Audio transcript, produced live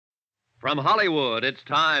From Hollywood, it's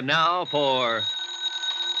time now for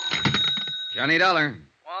Johnny Dollar.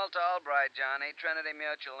 Walt Albright, Johnny. Trinity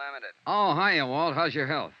Mutual Limited. Oh, hiya, Walt. How's your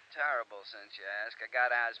health? Terrible, since you ask. I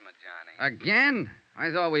got asthma, Johnny. Again?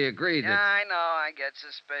 I thought we agreed Yeah, that... I know. I get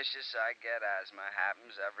suspicious. I get asthma.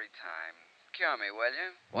 Happens every time. Cure me, will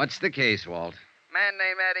you? What's the case, Walt? Man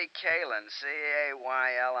named Eddie Caylin,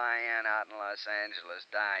 Caylin, out in Los Angeles,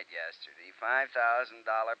 died yesterday. $5,000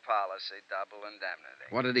 policy, double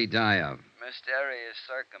indemnity. What did he die of? Mysterious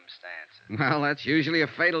circumstances. Well, that's usually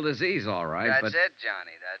a fatal disease, all right, That's but... it,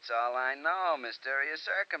 Johnny. That's all I know. Mysterious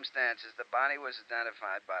circumstances. The body was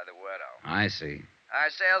identified by the widow. I see.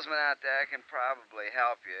 Our salesman out there can probably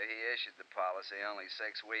help you. He issued the policy only 6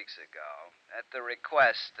 weeks ago at the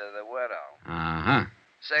request of the widow. Uh-huh.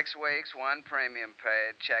 6 weeks, 1 premium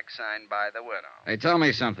paid, check signed by the widow. Hey, tell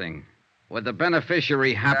me something. Would the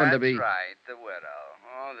beneficiary happen to be... That's right, the widow.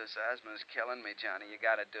 Oh, this asthma's killing me, Johnny. You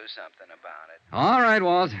got to do something about it. All right,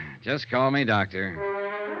 Walt. Just call me doctor.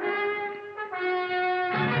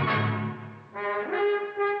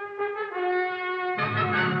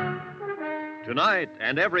 Tonight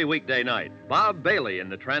and every weekday night, Bob Bailey in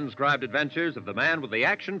the transcribed adventures of the man with the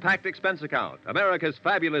action-packed expense account, America's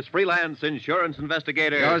fabulous freelance insurance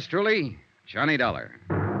investigator. Yours truly, Johnny Dollar.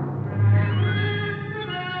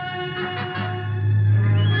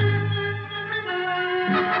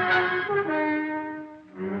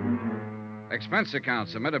 Expense account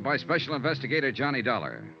submitted by Special Investigator Johnny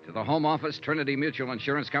Dollar to the Home Office, Trinity Mutual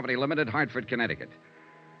Insurance Company Limited, Hartford, Connecticut.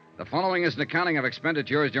 The following is an accounting of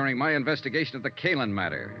expenditures during my investigation of the Caylin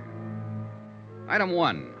matter. Item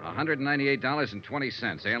 1,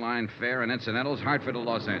 $198.20, airline fare and incidentals, Hartford to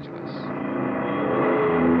Los Angeles.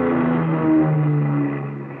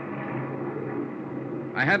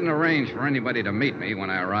 I hadn't arranged for anybody to meet me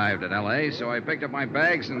when I arrived at L.A., so I picked up my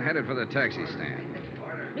bags and headed for the taxi stand.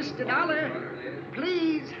 Mr. Dollar,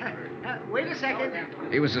 please. Wait a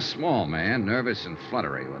second. He was a small man, nervous and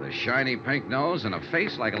fluttery, with a shiny pink nose and a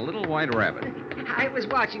face like a little white rabbit. I was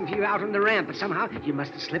watching for you out on the ramp, but somehow you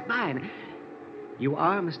must have slipped by. You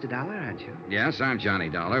are Mr. Dollar, aren't you? Yes, I'm Johnny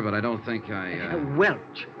Dollar, but I don't think I...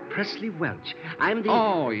 Welch. Presley Welch. I'm the...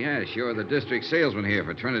 Oh, yes, you're the district salesman here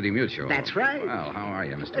for Trinity Mutual. That's right. Well, how are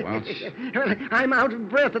you, Mr. Welch? Well, I'm out of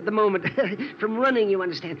breath at the moment. From running, you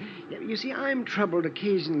understand. You see, I'm troubled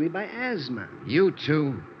occasionally by asthma. You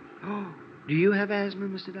too? Oh, do you have asthma,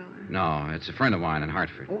 Mr. Dollar? No, it's a friend of mine in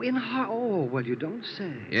Hartford. Oh, Oh, well, you don't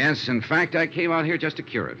say. Yes, in fact, I came out here just to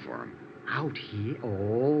cure it for him. Out here?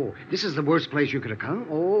 Oh, this is the worst place you could have come.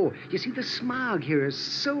 Oh, you see, the smog here is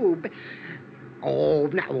so bad. Oh,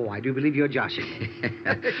 no, I do believe you're joshing.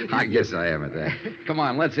 I guess I am at that. Come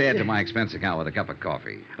on, let's add to my expense account with a cup of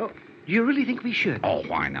coffee. Oh, do you really think we should? Oh,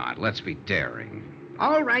 why not? Let's be daring.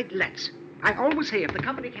 All right, let's. I always say if the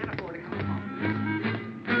company can't afford it, come on.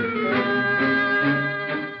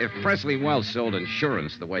 If Presley Welch sold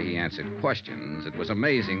insurance the way he answered questions, it was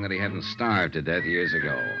amazing that he hadn't starved to death years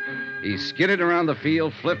ago. He skidded around the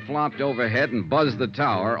field, flip-flopped overhead, and buzzed the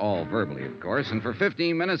tower, all verbally, of course, and for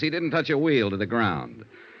 15 minutes he didn't touch a wheel to the ground.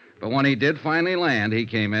 But when he did finally land, he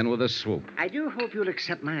came in with a swoop. I do hope you'll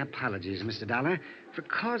accept my apologies, Mr. Dollar, for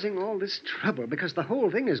causing all this trouble, because the whole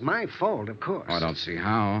thing is my fault, of course. Oh, I don't see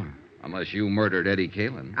how, unless you murdered Eddie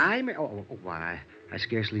Caylin. Why, I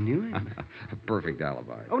scarcely knew him. A perfect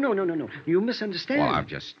alibi. Oh, no. You misunderstand. Well, I'm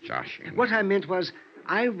just joshing. What I meant was,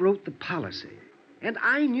 I wrote the policy, and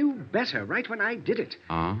I knew better right when I did it.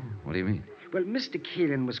 Oh? What do you mean? Well, Mr.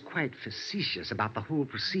 Caylin was quite facetious about the whole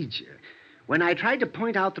procedure. When I tried to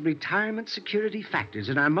point out the retirement security factors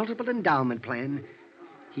in our multiple endowment plan,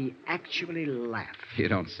 he actually laughed. You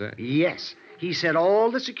don't say. Yes. He said all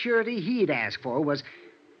the security he'd asked for was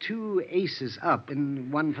 2 aces up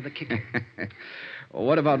and 1 for the kicker. Well,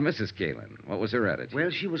 what about Mrs. Caylin? What was her attitude?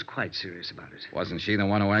 Well, she was quite serious about it. Wasn't she the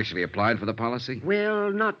one who actually applied for the policy?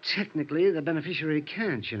 Well, not technically. The beneficiary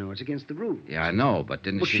can't, you know. It's against the rules. Yeah, I know, but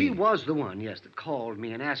didn't she... Well, she was the one, yes, that called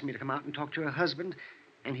me and asked me to come out and talk to her husband,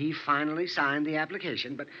 and he finally signed the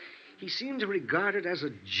application, but he seemed to regard it as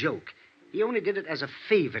a joke. He only did it as a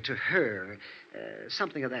favor to her,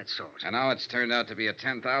 something of that sort. And now it's turned out to be a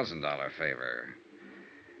 $10,000 favor.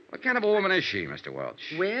 What kind of a woman is she, Mr.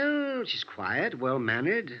 Welch? Well, she's quiet,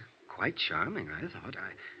 well-mannered, quite charming, I thought.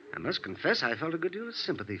 I must confess I felt a good deal of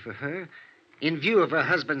sympathy for her, in view of her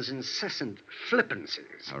husband's incessant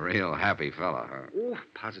flippancies. A real happy fellow, huh? Oh,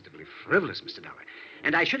 positively frivolous, Mr. Dollar.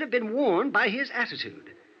 And I should have been warned by his attitude.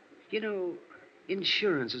 You know,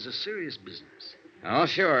 insurance is a serious business. Oh,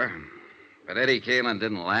 sure. But Eddie Caylin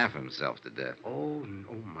didn't laugh himself to death. Oh,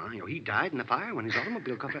 my. Oh, he died in the fire when his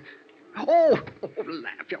automobile caught fire.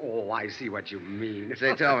 Laugh. Oh, I see what you mean.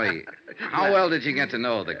 Say, tell me, how well did you get to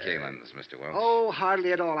know the Caylins, Mr. Welch? Oh,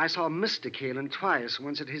 hardly at all. I saw Mr. Caylin twice.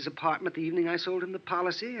 Once at his apartment the evening I sold him the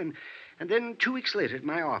policy, and then 2 weeks later at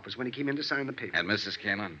my office when he came in to sign the paper. And Mrs.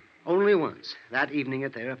 Caylin? Only once, that evening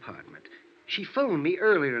at their apartment. She phoned me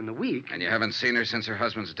earlier in the week. And you haven't seen her since her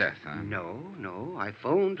husband's death, huh? No. I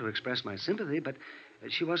phoned to express my sympathy, but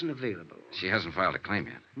she wasn't available. She hasn't filed a claim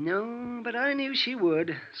yet. No, but I knew she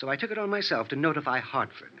would, so I took it on myself to notify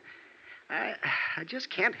Hartford. I just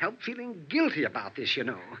can't help feeling guilty about this, you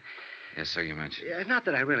know. Yes, so you mentioned. Not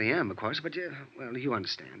that I really am, of course, but, well, you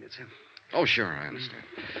understand. It's Oh, sure, I understand.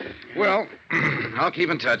 Well, I'll keep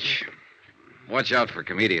in touch. Watch out for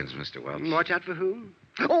comedians, Mr. Welch. Watch out for who?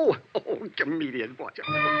 Oh, comedian, watch out.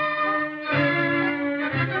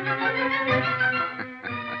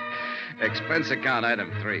 Expense account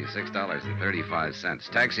item 3,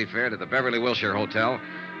 $6.35. Taxi fare to the Beverly Wilshire Hotel,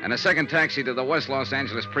 and a second taxi to the West Los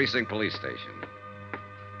Angeles Precinct Police Station.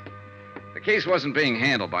 The case wasn't being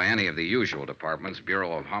handled by any of the usual departments,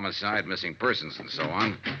 Bureau of Homicide, Missing Persons, and so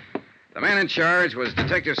on. The man in charge was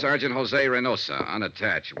Detective Sergeant Jose Reynosa,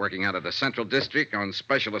 unattached, working out of the Central District on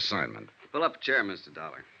special assignment. Pull up a chair, Mr.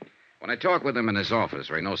 Dollar. When I talked with him in his office,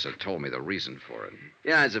 Reynosa told me the reason for it.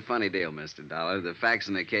 Yeah, it's a funny deal, Mr. Dollar. The facts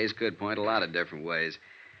in the case could point a lot of different ways.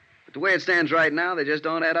 But the way it stands right now, they just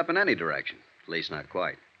don't add up in any direction. At least not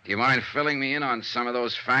quite. Do you mind filling me in on some of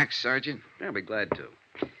those facts, Sergeant? I'll be glad to.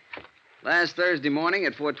 Last Thursday morning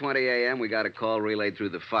at 4:20 a.m., we got a call relayed through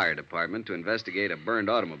the fire department to investigate a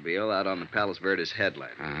burned automobile out on the Palos Verdes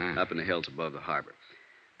headland, up in the hills above the harbor.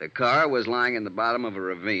 The car was lying in the bottom of a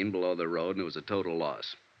ravine below the road, and it was a total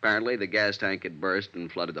loss. Apparently, the gas tank had burst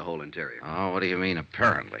and flooded the whole interior. Oh, what do you mean,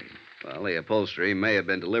 apparently? Well, the upholstery may have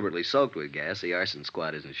been deliberately soaked with gas. The arson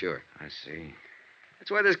squad isn't sure. I see. That's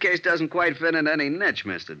why this case doesn't quite fit into any niche,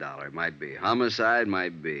 Mr. Dollar. It might be homicide,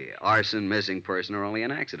 might be arson, missing person, or only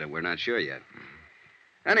an accident. We're not sure yet.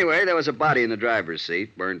 Anyway, there was a body in the driver's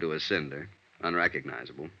seat, burned to a cinder,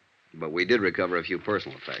 unrecognizable. But we did recover a few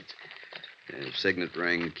personal effects. A signet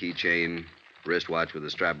ring, keychain, wristwatch with the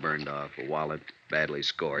strap burned off, a wallet badly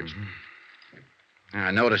scorched. I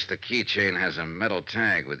noticed the keychain has a metal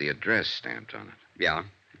tag with the address stamped on it. Yeah,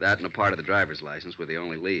 that and a part of the driver's license were the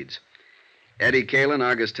only leads. Eddie Caylin,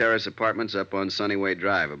 Argus Terrace Apartments up on Sunnyway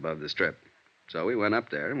Drive above the Strip. So we went up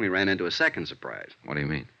there and we ran into a second surprise. What do you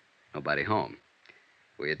mean? Nobody home.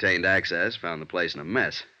 We attained access, found the place in a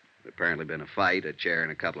mess. There'd apparently been a fight, a chair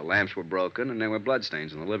and a couple of lamps were broken, and there were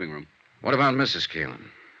bloodstains in the living room. What about Mrs.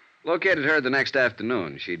 Caylin? Located her the next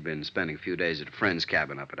afternoon. She'd been spending a few days at a friend's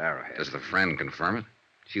cabin up at Arrowhead. Does the friend confirm it?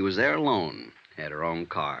 She was there alone, had her own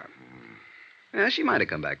car. Yeah, she might have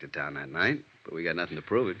come back to town that night, but we got nothing to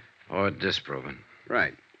prove it. Or disprove it.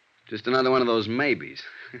 Right. Just another one of those maybes.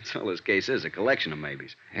 That's all this case is, a collection of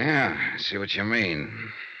maybes. Yeah, I see what you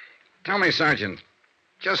mean. Tell me, Sergeant,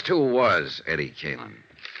 just who was Eddie Caylin?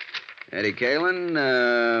 Eddie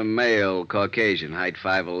Caylin, male, Caucasian, height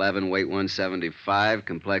 5'11", weight 175,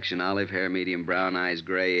 complexion olive, hair medium brown, eyes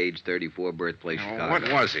gray, age 34, birthplace Chicago.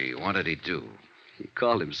 What was he? What did he do? He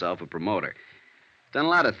called himself a promoter. Done a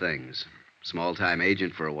lot of things. Small-time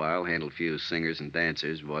agent for a while, handled a few singers and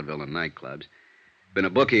dancers, vaudeville and nightclubs. Been a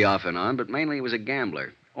bookie off and on, but mainly he was a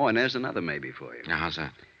gambler. Oh, and there's another maybe for you. Now, how's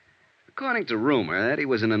that? According to rumor, Eddie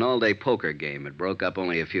was in an all-day poker game. It broke up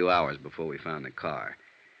only a few hours before we found the car.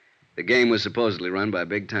 The game was supposedly run by a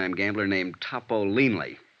big-time gambler named Topo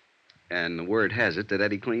Leanley. And the word has it that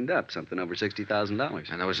Eddie cleaned up something over $60,000.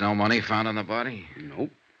 And there was no money found on the body? Nope.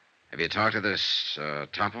 Have you talked to this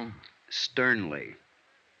Topo? Sternly.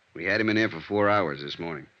 We had him in here for 4 hours this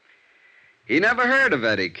morning. He never heard of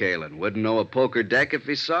Eddie Caylin. Wouldn't know a poker deck if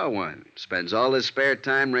he saw one. Spends all his spare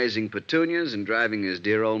time raising petunias and driving his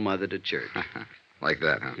dear old mother to church. Like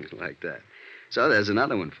that, huh? Like that. So there's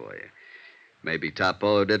another one for you. Maybe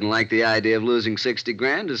Topo didn't like the idea of losing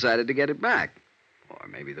 $60,000, decided to get it back. Or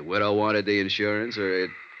maybe the widow wanted the insurance, or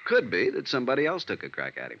it could be that somebody else took a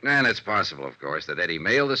crack at him. And it's possible, of course, that Eddie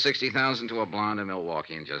mailed the $60,000 to a blonde in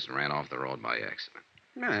Milwaukee and just ran off the road by accident.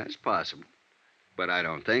 Yeah, it's possible. But I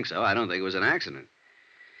don't think so. I don't think it was an accident.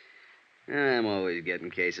 I'm always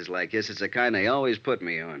getting cases like this. It's the kind they always put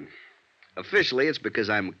me on. Officially, it's because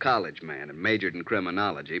I'm a college man and majored in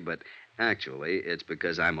criminology, but actually, it's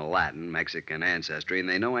because I'm a Latin, Mexican ancestry, and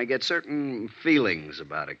they know I get certain feelings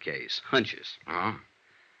about a case, hunches. Oh?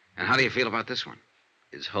 And how do you feel about this one?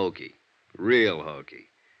 It's hokey. Real hokey.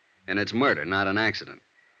 And it's murder, not an accident.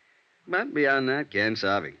 But beyond that, can't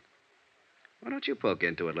sabe. Why don't you poke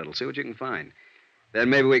into it a little, see what you can find?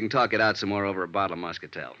 Then maybe we can talk it out some more over a bottle of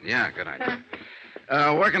Muscatel. Yeah, good idea.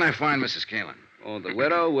 Where can I find Mrs. Caylin? Oh, the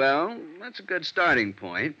widow? Well, that's a good starting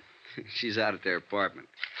point. She's out at their apartment.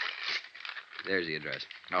 There's the address.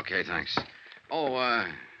 Okay, thanks. Oh,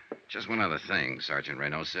 just one other thing, Sergeant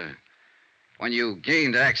Reynosa. When you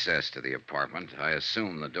gained access to the apartment, I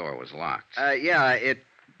assume the door was locked. Yeah, it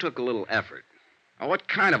took a little effort. Oh, what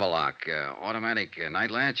kind of a lock? Automatic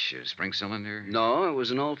night latch? Spring cylinder? No, it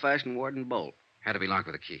was an old-fashioned Warden bolt. Had to be locked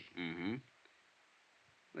with a key. Mm-hmm.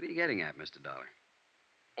 What are you getting at, Mr. Dollar?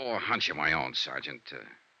 Oh, a hunch of my own, Sergeant.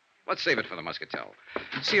 Let's save it for the Muscatel.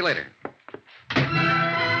 See you later.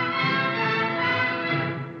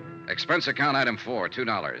 Expense account item 4,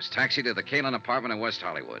 $2. Taxi to the Caylin apartment in West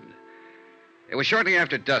Hollywood. It was shortly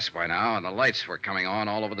after dusk by now, and the lights were coming on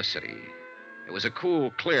all over the city. It was a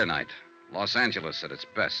cool, clear night. Los Angeles at its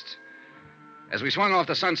best. As we swung off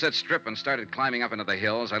the Sunset Strip and started climbing up into the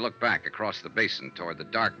hills, I looked back across the basin toward the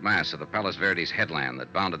dark mass of the Palos Verdes headland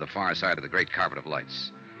that bounded the far side of the great carpet of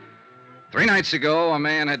lights. 3 nights ago, a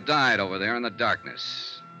man had died over there in the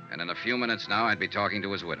darkness. And in a few minutes now, I'd be talking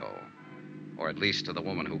to his widow. Or at least to the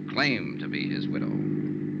woman who claimed to be his widow.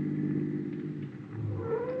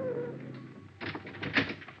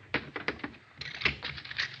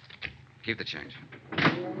 Keep the change.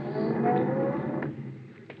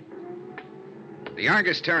 The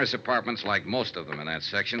Argus Terrace apartments, like most of them in that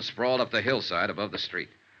section, sprawled up the hillside above the street.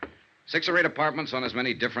 6 or 8 apartments on as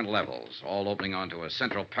many different levels, all opening onto a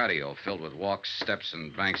central patio filled with walks, steps,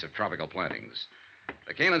 and banks of tropical plantings.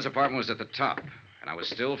 The Caylin's apartment was at the top, and I was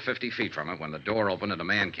still 50 feet from it when the door opened and a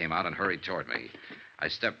man came out and hurried toward me. I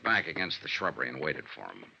stepped back against the shrubbery and waited for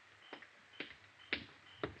him.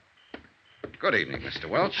 Good evening, Mr.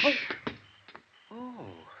 Welch. Oh,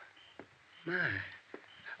 my.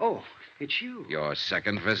 Oh, it's you. Your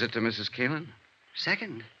second visit to Mrs. Caylin?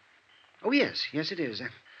 Second? Oh, yes. Yes, it is.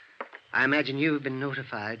 I imagine you've been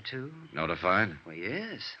notified, too. Notified? Well,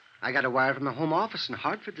 yes. I got a wire from the Home Office in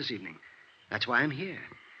Hartford this evening. That's why I'm here.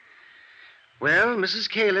 Well, Mrs.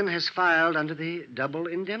 Caylin has filed under the double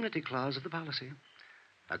indemnity clause of the policy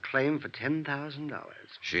a claim for $10,000.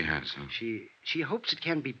 She has, huh? She hopes it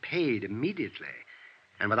can be paid immediately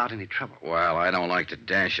and without any trouble. Well, I don't like to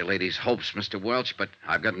dash a lady's hopes, Mr. Welch, but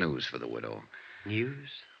I've got news for the widow. News?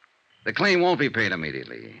 The claim won't be paid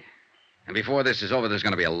immediately. And before this is over, there's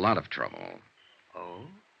going to be a lot of trouble. Oh?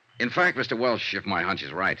 In fact, Mr. Welch, if my hunch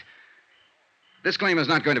is right, this claim is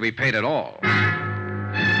not going to be paid at all.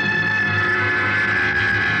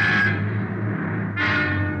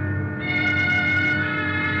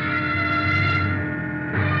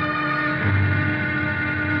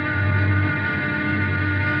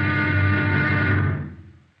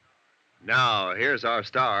 Now, here's our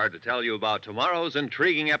star to tell you about tomorrow's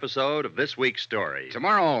intriguing episode of this week's story.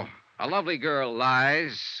 Tomorrow, a lovely girl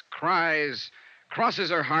lies, cries, crosses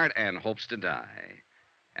her heart, and hopes to die.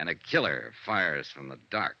 And a killer fires from the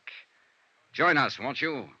dark. Join us, won't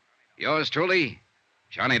you? Yours truly,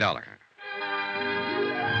 Johnny Dollar.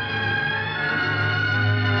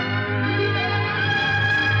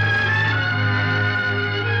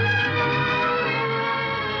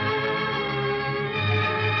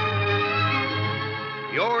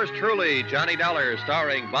 Yours truly, Johnny Dollar,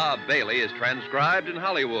 starring Bob Bailey, is transcribed in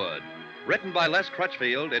Hollywood. Written by Les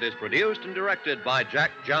Crutchfield, it is produced and directed by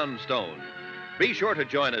Jack Johnstone. Be sure to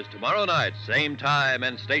join us tomorrow night, same time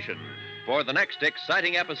and station, for the next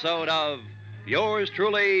exciting episode of Yours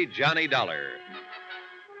truly, Johnny Dollar.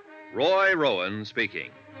 Roy Rowan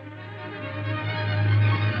speaking.